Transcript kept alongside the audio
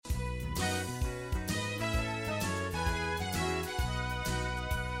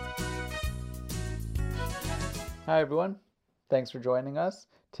Hi, everyone. Thanks for joining us.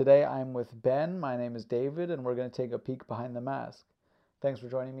 Today I'm with Ben. My name is David, and we're going to take a peek behind the mask. Thanks for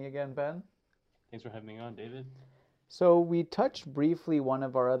joining me again, Ben. Thanks for having me on, David. So we touched briefly one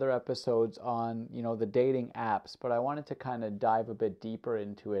of our other episodes on, the dating apps, but I wanted to kind of dive a bit deeper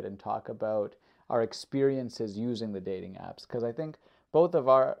into it and talk about our experiences using the dating apps because I think both of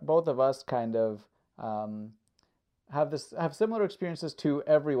us kind of um, have similar experiences to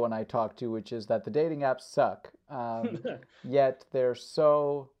everyone I talk to, which is that the dating apps suck. Yet they're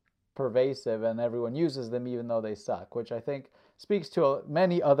so pervasive, and everyone uses them even though they suck, which I think speaks to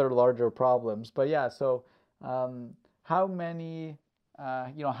many other larger problems. But yeah, so um, how many,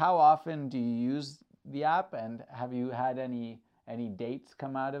 how often do you use the app, and have you had any dates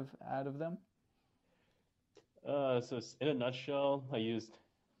come out of them? In a nutshell, I used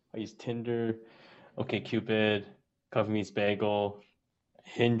Tinder, OkCupid, Coffee Meets Bagel,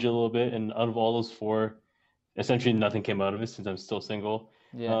 Hinge a little bit, and out of all those four, essentially nothing came out of it since I'm still single.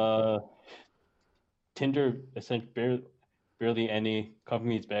 Yeah, Uh, Tinder, essentially barely any. Coffee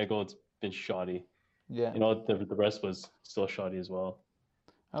Meets Bagel, it's been shoddy. yeah. The rest was still shoddy as well.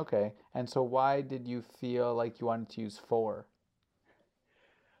 Okay. And so why did you feel like you wanted to use four?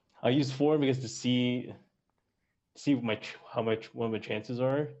 I use four because to see what my chances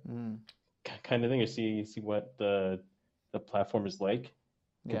are, Mm, kind of thing, or see what the platform is like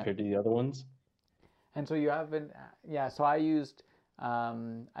yeah. compared to the other ones. And so you haven't, yeah. So I used, I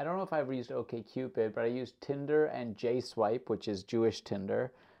don't know if I ever used OkCupid, but I used Tinder and JSwipe, which is Jewish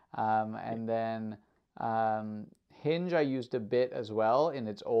Tinder, and then um, Hinge I used a bit as well in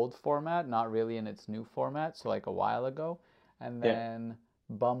its old format, not really in its new format, so like a while ago, and Yeah. then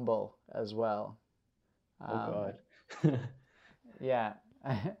Bumble as well. Oh Um, God. yeah.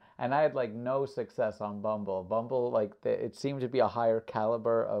 And I had like no success on Bumble. Bumble, like it seemed to be a higher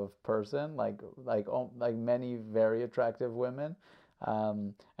caliber of person, like many very attractive women.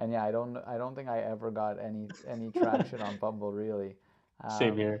 And yeah, I don't think I ever got any traction on Bumble really.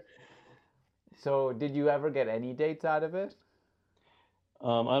 Same Um, here. so did you ever get any dates out of it?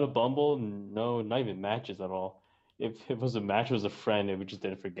 Out of Bumble, no, not even matches at all. If it was a match, it was a friend, and we just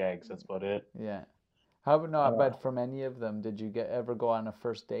did it for gags. That's about it. Yeah. How about no, Uh, but from any of them, did you get ever go on a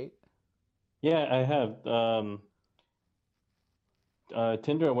first date? yeah, I have.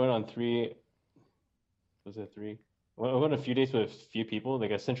 Tinder, I went on three. Was it three? I went on a few dates with a few people, like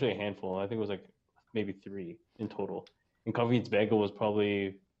essentially a handful. I think it was like maybe three in total. And Coffee Eats Bagel was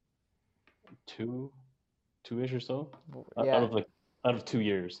probably two, two-ish or so, out Yeah. of like out of 2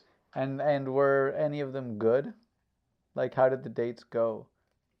 years. And were any of them good? Like how did the dates go?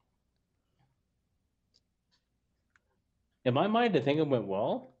 In my mind, I think it went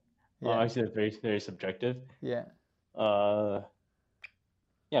well. Yeah. Obviously, that's very subjective. Yeah. Uh,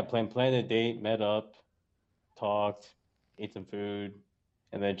 yeah, planned a date, met up, talked, ate some food,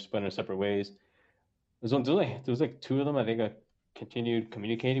 and then just went our separate ways. There was like two of them. I think I continued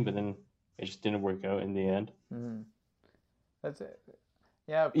communicating, but then it just didn't work out in the end. Hmm. That's it.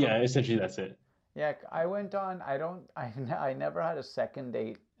 Yeah, Yeah, essentially that's it. yeah, I went on, I don't, I never had a second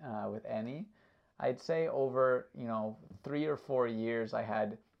date with any. I'd say over, 3 or 4 years I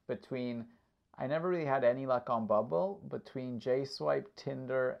had between, I never really had any luck on Bumble, between JSwipe,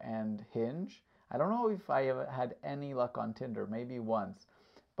 Tinder, and Hinge. I don't know if I ever had any luck on Tinder, maybe once,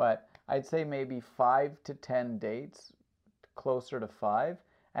 but I'd say maybe 5 to 10 dates, closer to five,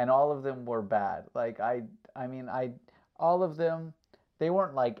 and all of them were bad. I mean, all of them, they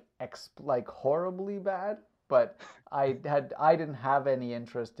weren't like horribly bad, but I didn't have any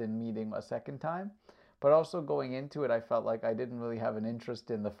interest in meeting a second time. But also going into it, I felt like I didn't really have an interest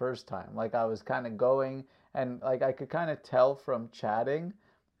in the first time. Like I was kind of going, and like I could kind of tell from chatting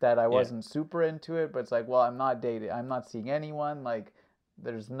that I Yeah, wasn't super into it. But it's like, well, I'm not dating, I'm not seeing anyone. Like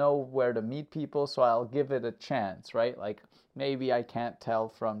there's nowhere to meet people, so I'll give it a chance, right? Like maybe I can't tell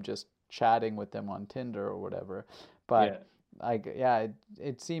from just chatting with them on Tinder or whatever, but yeah. yeah,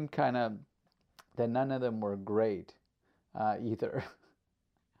 it seemed kind of that none of them were great either.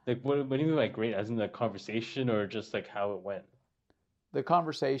 Like what do you mean by great? As in the conversation or just like how it went? The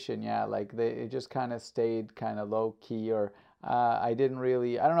conversation, yeah, like it just kind of stayed kind of low key, or I didn't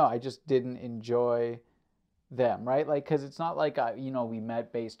really, I don't know, I just didn't enjoy them, right? Like, because it's not like we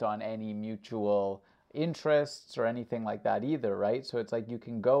met based on any mutual interests or anything like that either, right? So it's like you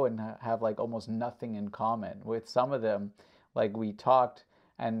can go and have like almost nothing in common with some of them. Like we talked,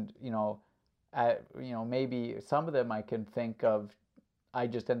 and maybe some of them I can think of. I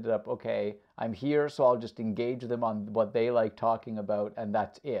just ended up, okay, I'm here, so I'll just engage them on what they like talking about, and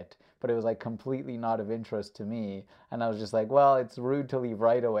that's it. But it was like completely not of interest to me. And I was just like, well, it's rude to leave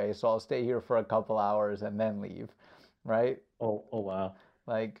right away, so I'll stay here for a couple hours and then leave, right? Oh wow.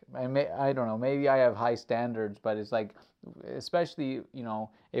 Like, I don't know, maybe I have high standards, but it's like, especially,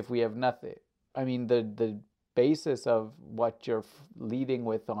 if we have nothing. I mean, the basis of what you're leading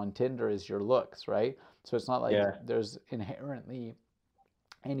with on Tinder is your looks, right? So it's not like Yeah. there's inherently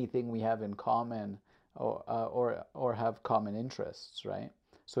anything we have in common, or have common interests, right?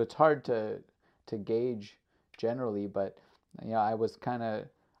 So it's hard to gauge generally, but yeah, I was kind of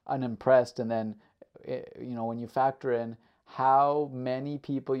unimpressed. And then, when you factor in how many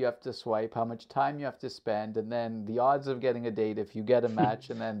people you have to swipe, how much time you have to spend, and then the odds of getting a date if you get a match,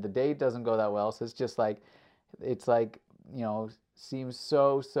 and then the date doesn't go that well. So it's just like, it's like, seems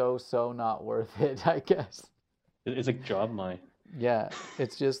so not worth it, I guess. It's like job mine. Yeah,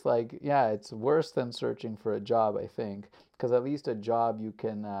 it's just like, yeah, it's worse than searching for a job, I think, because at least a job you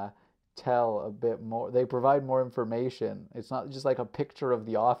can tell a bit more. They provide more information. It's not just like a picture of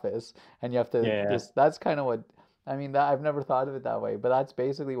the office, and you have to Yeah. this. That's kind of what I mean. That I've never thought of it that way, but that's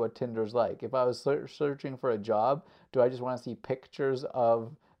basically what Tinder's like. If I was searching for a job, do I just want to see pictures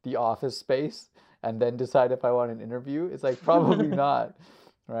of the office space and then decide if I want an interview? It's like probably not,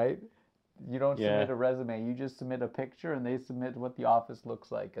 right? You don't Yeah. submit a resume, you just submit a picture and they submit what the office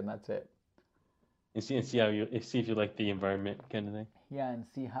looks like, and that's it. And see how you see if you like the environment kind of thing. Yeah, and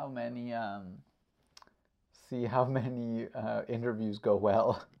see how many interviews go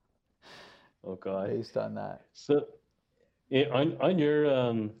well Oh God. based on that. So on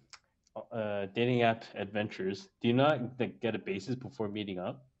your dating app adventures, do you not like get a basis before meeting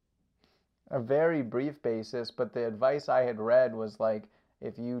up? A very brief basis, but the advice I had read was like,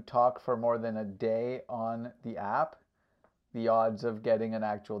 if you talk for more than a day on the app, the odds of getting an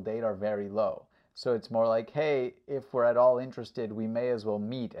actual date are very low. So it's more like, hey, if we're at all interested, we may as well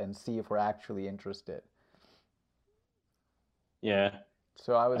meet and see if we're actually interested. Yeah.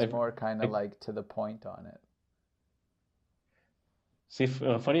 So I was I've more kind of I like to the point on it. see.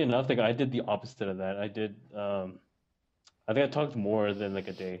 Funny enough, like I did the opposite of that. I think I talked more than like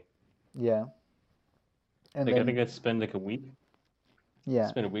a day. Yeah. And Like I then, think I spent like a week. yeah.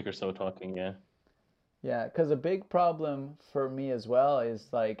 Spent a week or so talking. Yeah. Yeah, because a big problem for me as well is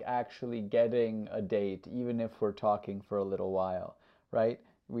like actually getting a date, even if we're talking for a little while, right?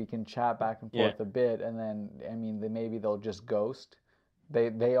 We can chat back and Yeah. forth a bit, and then I mean, maybe they'll just ghost.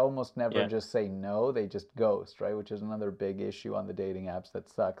 They almost never Yeah. just say no, they just ghost, right? Which is another big issue on the dating apps that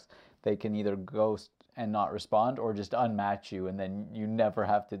sucks. They can either ghost and not respond, or just unmatch you, and then they never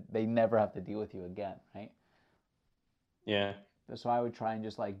have to deal with you again, right? Yeah. So I would try and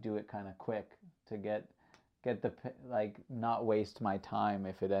just like do it kind of quick to get the like not waste my time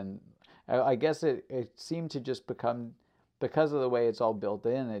if it end. I guess it seemed to just become, because of the way it's all built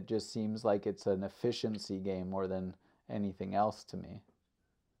in, it just seems like it's an efficiency game more than anything else to me.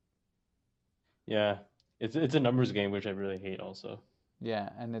 Yeah. It's a numbers game, which I really hate also. Yeah,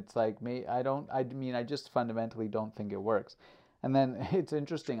 and it's like me, I mean, I just fundamentally don't think it works. And then it's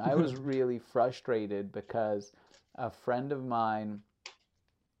interesting. I was really frustrated because a friend of mine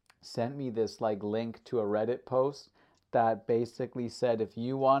sent me this like link to a Reddit post that basically said, if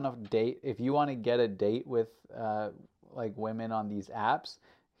you want to get a date with like women on these apps,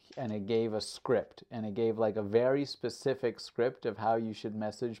 and it gave a script, and it gave like a very specific script of how you should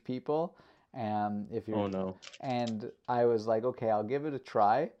message people, and if you're Oh no. and I was like, okay, I'll give it a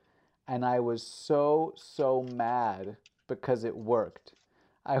try, and I was so mad because it worked.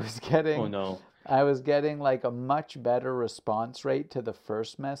 I was Oh getting no. I was getting like a much better response rate to the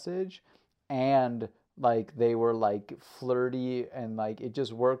first message, and like they were like flirty, and like it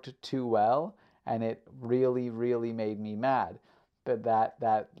just worked too well, and it really made me mad. But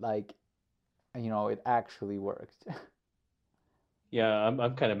that like, it actually worked. Yeah,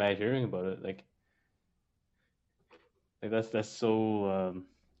 I'm kind of mad hearing about it. Like that's so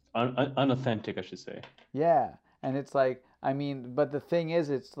unauthentic, I should say. Yeah, and it's like, I mean, but the thing is,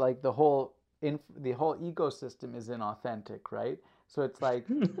 it's like the whole ecosystem is inauthentic, right? So it's like,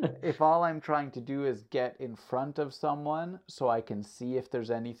 if all I'm trying to do is get in front of someone so I can see if there's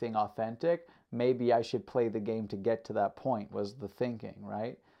anything authentic, maybe I should play the game to get to that point, was the thinking,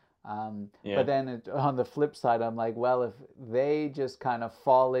 right? But Yeah. then on the flip side, I'm like, well, if they just kind of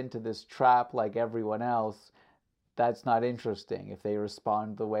fall into this trap like everyone else, that's not interesting. If they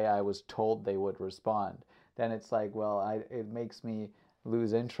respond the way I was told they would respond, then it's like, well, it makes me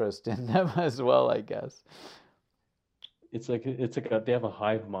lose interest in them as well, I guess. It's like they have a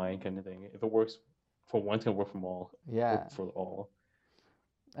hive mind kind of thing. If it works for one, it's gonna work for all. Yeah. Work for all.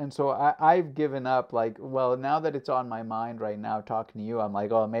 And so I've given up, like, well, now that it's on my mind right now talking to you, I'm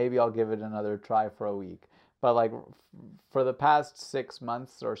like, oh, maybe I'll give it another try for a week. But like for the past 6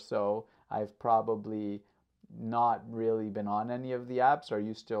 months or so, I've probably not really been on any of the apps. Are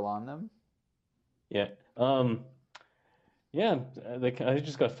you still on them? Yeah. Yeah, like I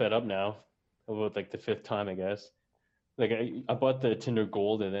just got fed up now about like the fifth time, I guess. Like I bought the Tinder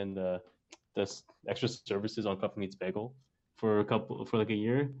Gold and then the extra services on Coffee Meets Bagel for like a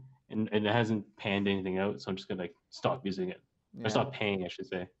year, and it hasn't panned anything out, so I'm just gonna like stop using it. Or Yeah. stop paying, I should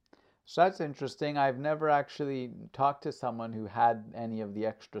say. So that's interesting. I've never actually talked to someone who had any of the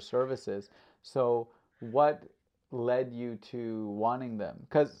extra services. So what led you to wanting them?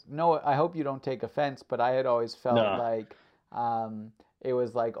 Because no, I hope you don't take offense, but I had always felt Nah. like um, it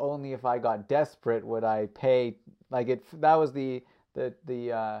was like only if I got desperate would I pay. Like it, that was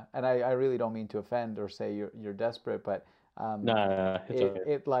and I really don't mean to offend or say you're desperate, but um, Nah, it's okay.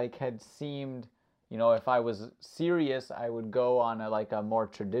 it like had seemed, if I was serious, I would go on a more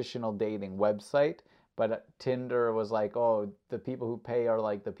traditional dating website. But Tinder was like, oh, the people who pay are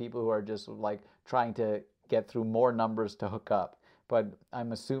like the people who are just like trying to get through more numbers to hook up. But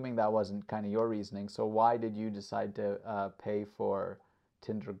I'm assuming that wasn't kind of your reasoning. So why did you decide to pay for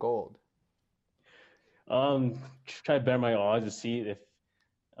Tinder Gold? Try to better my odds to see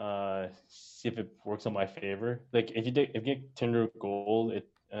if it works on my favor. Like if you get Tinder Gold,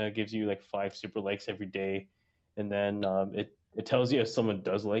 it gives you like 5 super likes every day, and then it tells you if someone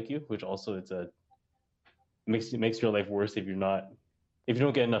does like you, which also it's a makes your life worse if you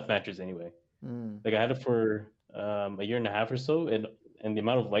don't get enough matches anyway. Mm, Like I had it for a year and a half or so, and the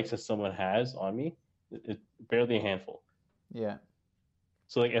amount of likes that someone has on me, it's barely a handful. yeah,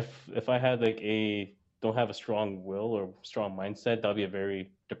 So like if I had like a don't have a strong will or strong mindset, that'd be a very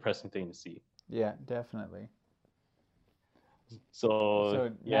depressing thing to see. yeah, definitely. So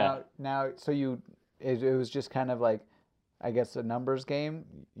So yeah, so it was just kind of like, I guess, a numbers game,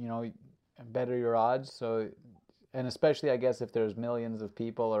 better your odds. So, and especially, I guess, if there's millions of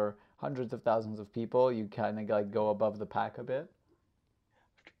people or hundreds of thousands of people, you kind of like go above the pack a bit.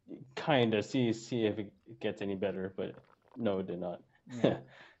 kind of see if it gets any better, but no, it did not. Yeah.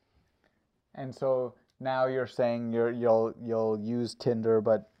 And so now you're saying you'll use Tinder,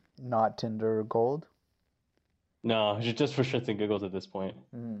 but not Tinder Gold. No, just for shits and giggles at this point.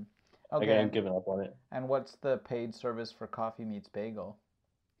 Mm. Like Okay, I'm giving up on it. and what's the paid service for Coffee Meets Bagel?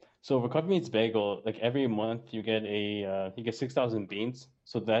 So for Coffee Meets Bagel, like every month you get 6,000 beans.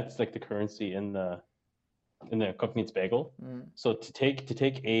 So that's like the currency in the Coffee Meets Bagel. Mm. So to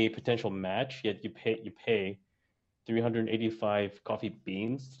take a potential match, yet you pay 385 coffee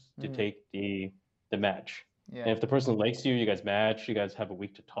beans to Mm. take the match. Yeah, And if the person likes you, you guys match, you guys have a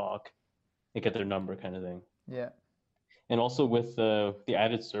week to talk and get their number kind of thing. yeah, And also with the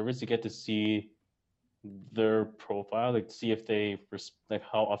added service, you get to see their profile, like to see if like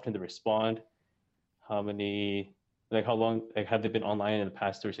how often they respond, how many, like how long, like have they been online in the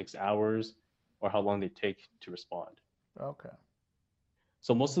past 36 hours, or how long they take to respond. okay.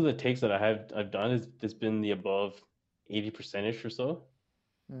 So most of the takes that I've done is has been the above 80% ish or so,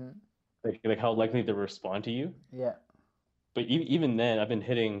 Mm. like how likely they respond to you. Yeah, But even then, I've been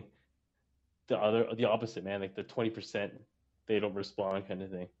hitting the opposite, man, like the 20% they don't respond kind of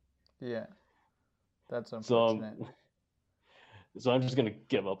thing. yeah, that's So unfortunate. so I'm just gonna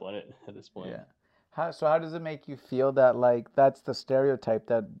give up on it at this point. Yeah. How does it make you feel that like that's the stereotype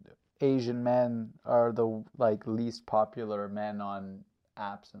that Asian men are the like least popular men on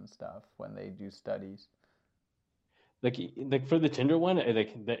apps and stuff when they do studies? Like for the Tinder one,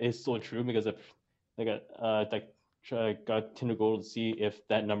 like that is so true because like got Tinder Gold to see if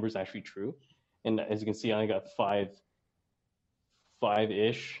that number is actually true, and as you can see, I only got five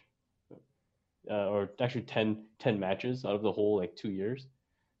ish, or actually 10 matches out of the whole like 2 years,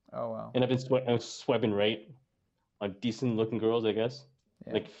 Oh wow. and I was swiping right on decent looking girls, I guess,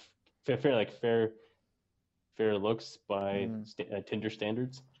 Yeah. like fair looks by Mm. Tinder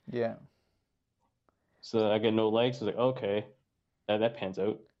standards. Yeah. So I get no likes. I was like, okay, that pans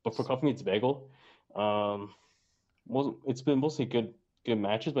out. But for S- Coffee Meets Bagel, um, it's been mostly good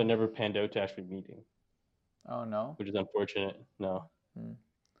matches, but never panned out to actually meeting, Oh no. which is unfortunate. No. Mm.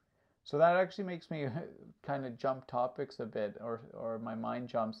 So that actually makes me kind of jump topics a bit, or my mind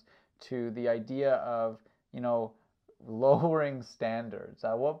jumps to the idea of, you know, lowering standards.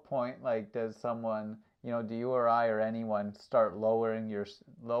 At what point, like, does someone, do you or I or anyone start lowering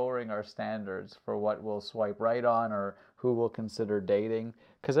our standards for what we'll swipe right on or who we'll consider dating?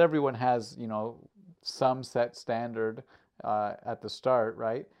 Because everyone has, some set standard at the start,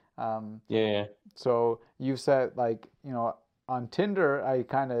 right? Um, Yeah, yeah. so you said like, on Tinder, I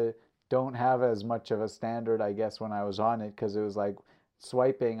kind of don't have as much of a standard, I guess, when I was on it because it was like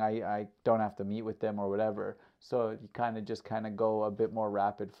swiping. I don't have to meet with them or whatever. So you kind of just kind of go a bit more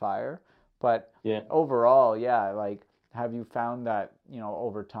rapid fire. But Yeah. overall, yeah, like have you found that,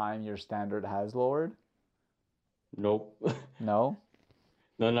 over time your standard has lowered? Nope. No?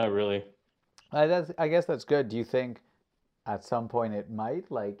 No, not really. I guess that's good. Do you think at some point it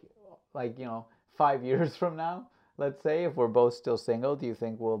might like 5 years from now, let's say, if we're both still single, do you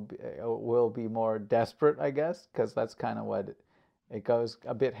think we'll be more desperate, I guess, because that's kind of what it goes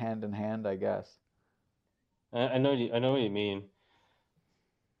a bit hand in hand, I guess. I know what you mean.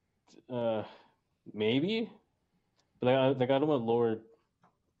 Uh, maybe, but I don't want to lower.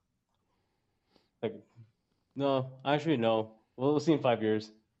 Like, no, actually, no. We'll see in 5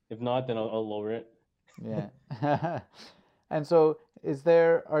 years. If not, then I'll lower it. Yeah. And so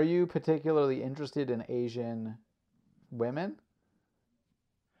are you particularly interested in Asian women?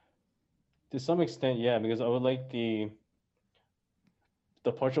 To some extent, yeah, because I would like the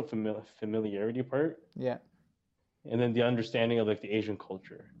partial familiarity part, Yeah. and then the understanding of like the Asian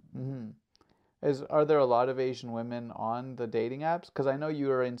culture. Hmm. Are there a lot of Asian women on the dating apps? Because I know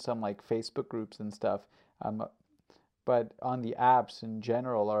you are in some like Facebook groups and stuff. Um, But on the apps in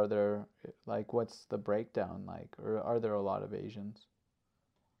general, are there like what's the breakdown like, or are there a lot of Asians?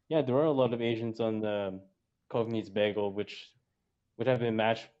 Yeah, there are a lot of Asians on the Cognites Bagel, which have been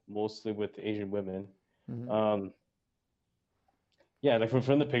matched mostly with Asian women. Hmm. Um, yeah, like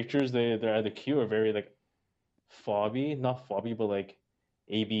from the pictures, they're either cute or very like fobby, not fobby, but like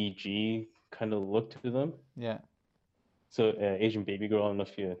ABG kind of look to them. Yeah. So Asian baby girl, I don't know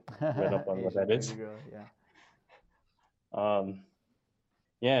if you read up on what Asian that baby is. girl. Yeah. Um,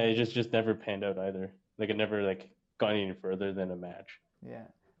 yeah, it just never panned out either. Like it never like got any further than a match. Yeah.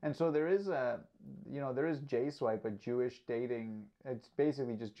 And so there is J-Swipe, a Jewish dating. It's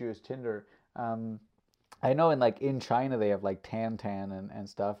basically just Jewish Tinder. Um, I know in China they have like Tan Tan and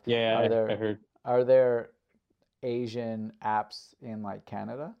stuff. Are Yeah, I there heard. are there Asian apps in like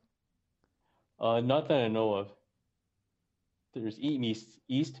Canada? Not that I know of. There's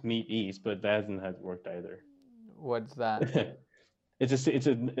East Meet East, but that hasn't worked either. What's that?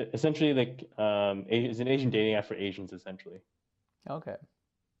 Essentially like it's an Asian dating app for Asians essentially. Okay.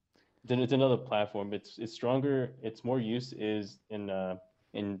 It's another platform. It's stronger. Its more use is in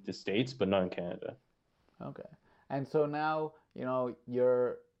the States, but not in Canada. Okay. And so now,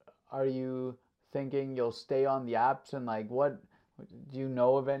 are you thinking you'll stay on the apps and like what do you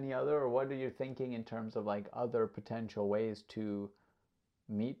know of any other, or what are you thinking in terms of like other potential ways to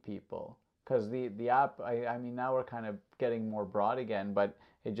meet people? Because the app, I mean, now we're kind of getting more broad again, but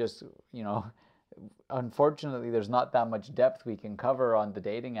it just, unfortunately, there's not that much depth we can cover on the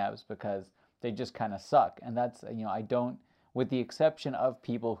dating apps because they just kind of suck. And that's, I don't, with the exception of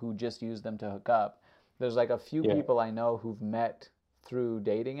people who just use them to hook up, there's like a few Yeah, people I know who've met through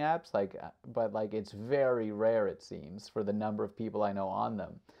dating apps, but like it's very rare, it seems, for the number of people I know on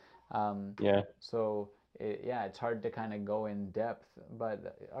them. Um, yeah. so yeah, it's hard to kind of go in depth.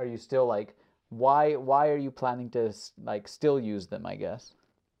 But are you still like, why are you planning to like still use them? I guess.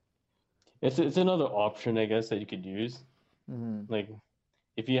 It's another option, I guess, that you could use. Hmm. Like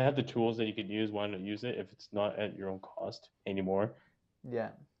if you have the tools that you could use, why not use it if it's not at your own cost anymore? Yeah.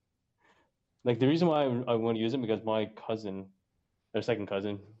 Like the reason why I want to use it because my cousin, or second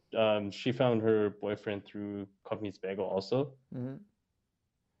cousin, she found her boyfriend through Company's Bagel also. Hmm.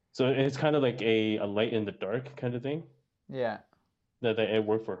 So it's kind of like a light in the dark kind of thing Yeah. that it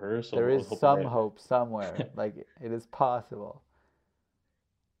worked for her. There So I was is hoping some that, hope somewhere. Like it is possible.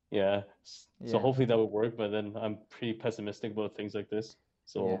 yeah. So Yeah. hopefully that would work. But then I'm pretty pessimistic about things like this,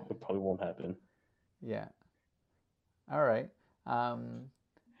 Yeah. so it probably won't happen. Yeah. All right. Um,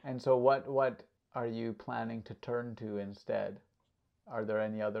 and so what are you planning to turn to instead? Are there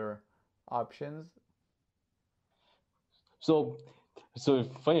any other options? So so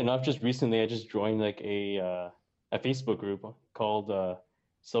funny enough, just recently I just joined like a Facebook group called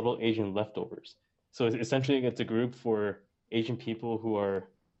Subtle Asian Leftovers. So essentially, it's a group for Asian people who are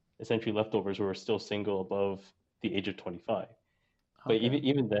essentially leftovers who are still single above the age of 25. But Okay.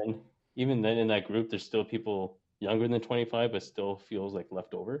 even then in that group, there's still people younger than 25, but still feels like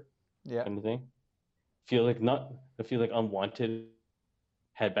leftover Yeah. kind of thing. Feel like not, I feel like unwanted,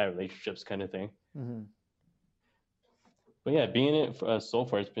 had bad relationships kind of thing. Hmm. But yeah, being in it for, so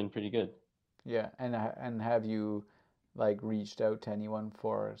far, it's been pretty good. Yeah. And have you like reached out to anyone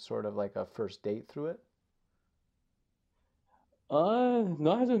for sort of like a first date through it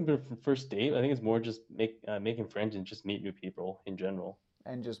No, it hasn't been a first date. I think it's more just making friends and just meet new people in general.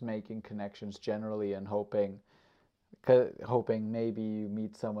 and just making connections generally and hoping hoping maybe you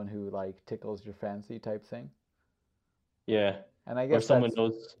meet someone who like tickles your fancy type thing. Yeah. And I Or guess someone that's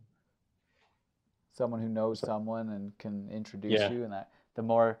knows. someone who knows So, someone and can introduce yeah. you, and that the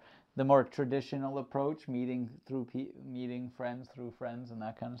more traditional approach, meeting friends through friends and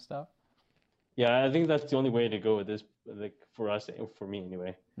that kind of stuff. Yeah, I think that's the only way to go with this, like for us, for me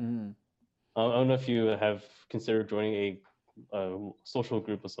anyway. Mm. I don't know if you have considered joining a social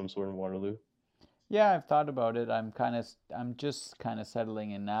group of some sort in Waterloo. Yeah, I've thought about it. I'm just kind of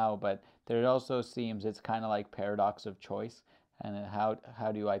settling in now, but there also seems it's kind of like paradox of choice, and how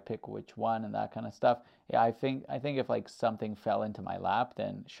do I pick which one and that kind of stuff. Yeah, I think if like something fell into my lap,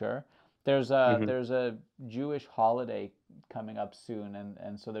 then sure. Hmm. There's a Jewish holiday coming up soon,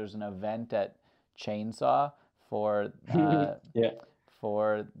 and so there's an event at Chainsaw for Yeah,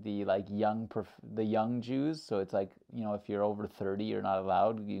 for the like the young Jews. So it's like, if you're over 30, you're not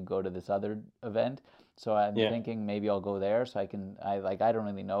allowed. You go to this other event. So I'm yeah, thinking maybe I'll go there so I don't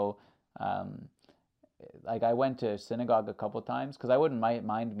really know. Um, like I went to synagogue a couple times because I wouldn't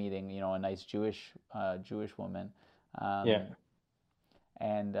mind meeting, a nice Jewish woman. yeah, Um,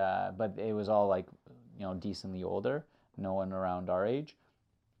 and but it was all like, decently older, no one around our age.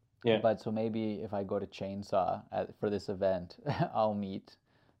 yeah, But so maybe if I go to Chainsaw for this event, I'll meet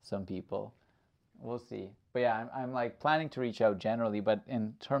some people. We'll see. But yeah, I'm like planning to reach out generally. But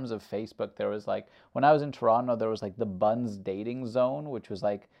in terms of Facebook, there was like, when I was in Toronto, there was like the Buns Dating Zone, which was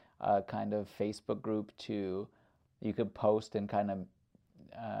like a kind of Facebook group you could post and kind of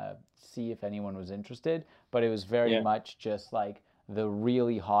see if anyone was interested. But it was very yeah. much just like the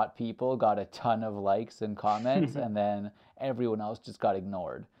really hot people got a ton of likes and comments, and then everyone else just got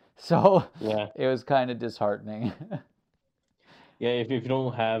ignored. So Yeah, it was kind of disheartening. yeah. If you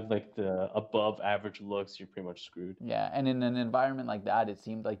don't have like the above average looks, you're pretty much screwed. Yeah, and in an environment like that, it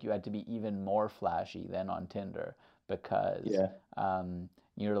seemed like you had to be even more flashy than on Tinder because Yeah, um,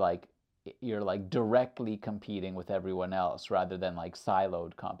 you're like you're like directly competing with everyone else rather than like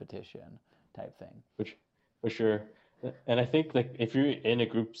siloed competition type thing. which for sure. And I think like if you're in a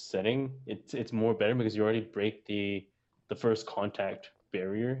group setting, it's more better because you already break the first contact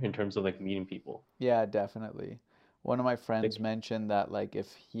barrier in terms of like meeting people. Yeah, definitely. One of my friends Like, mentioned that like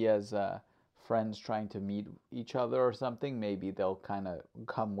if he has friends trying to meet each other or something, maybe they'll kind of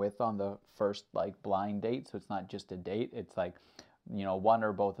come with on the first like blind date. So it's not just a date. It's like, one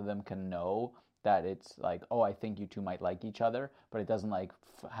or both of them can know that it's like, oh, I think you two might like each other, but it doesn't like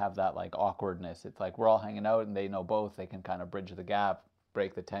have that like awkwardness. It's like we're all hanging out and they know both. They can kind of bridge the gap,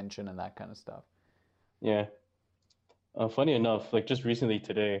 break the tension and that kind of stuff. yeah. Funny enough, like just recently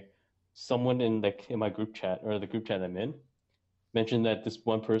today, someone in my group chat or the group chat I'm in mentioned that this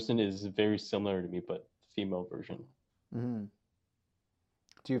one person is very similar to me, but female version. Hmm.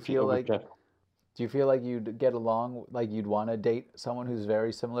 Do you Which, feel which like Do you feel like you'd get along, like you'd want to date someone who's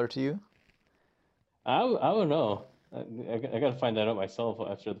very similar to you? I don't know. I gotta find that out myself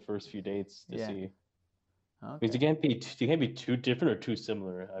after the first few dates to Yeah. see because Okay. you can't be too different or too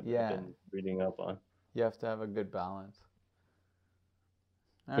similar. I've Yeah. been reading up on You have to have a good balance.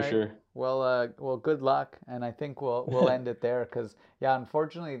 All for right. sure. Well, good luck, and I think we'll end it there because yeah,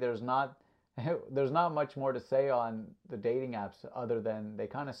 unfortunately, there's not much more to say on the dating apps other than they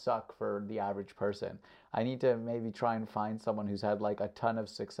kind of suck for the average person. I need to maybe try and find someone who's had like a ton of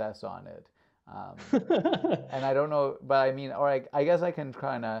success on it. And I don't know, but I mean, or I guess I can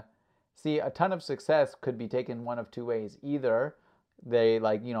kind of see a ton of success could be taken one of two ways. Either they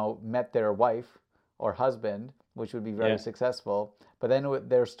like, met their wife or husband, which would be very Yeah, successful, but then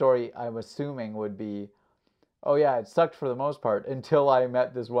their story, I'm assuming, would be, oh yeah, it sucked for the most part until I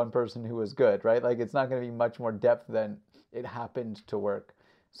met this one person who was good, right? Like it's not going to be much more depth than it happened to work.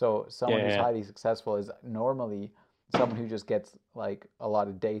 So yeah, someone who's yeah, highly successful is normally someone who just gets like a lot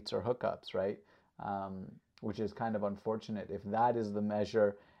of dates or hookups, right? Um, which is kind of unfortunate. If that is the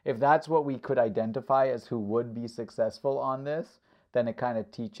measure, if that's what we could identify as who would be successful on this, then it kind of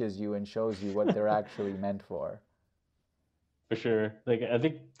teaches you and shows you what they're actually meant for. for sure. Like I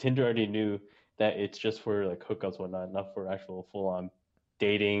think Tinder already knew that it's just for like hookups, whatnot, not for actual full on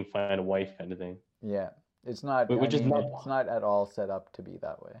dating, find a wife kind of thing. Yeah. It's not, I Which is mean, not. it's not at all set up to be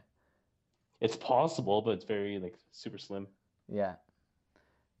that way. It's possible, but it's very like super slim. Yeah.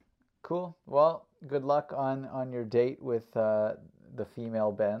 Cool. Well, good luck on your date with the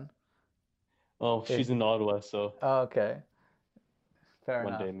female Ben. Oh, If she's in Ottawa, so oh, okay, fair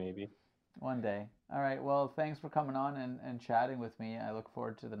one enough. day maybe. One day. All right. Well, thanks for coming on and chatting with me. I look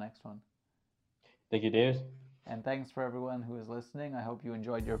forward to the next one. Thank you, David. And thanks for everyone who is listening. I hope you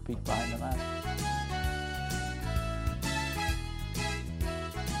enjoyed your peek behind the mask.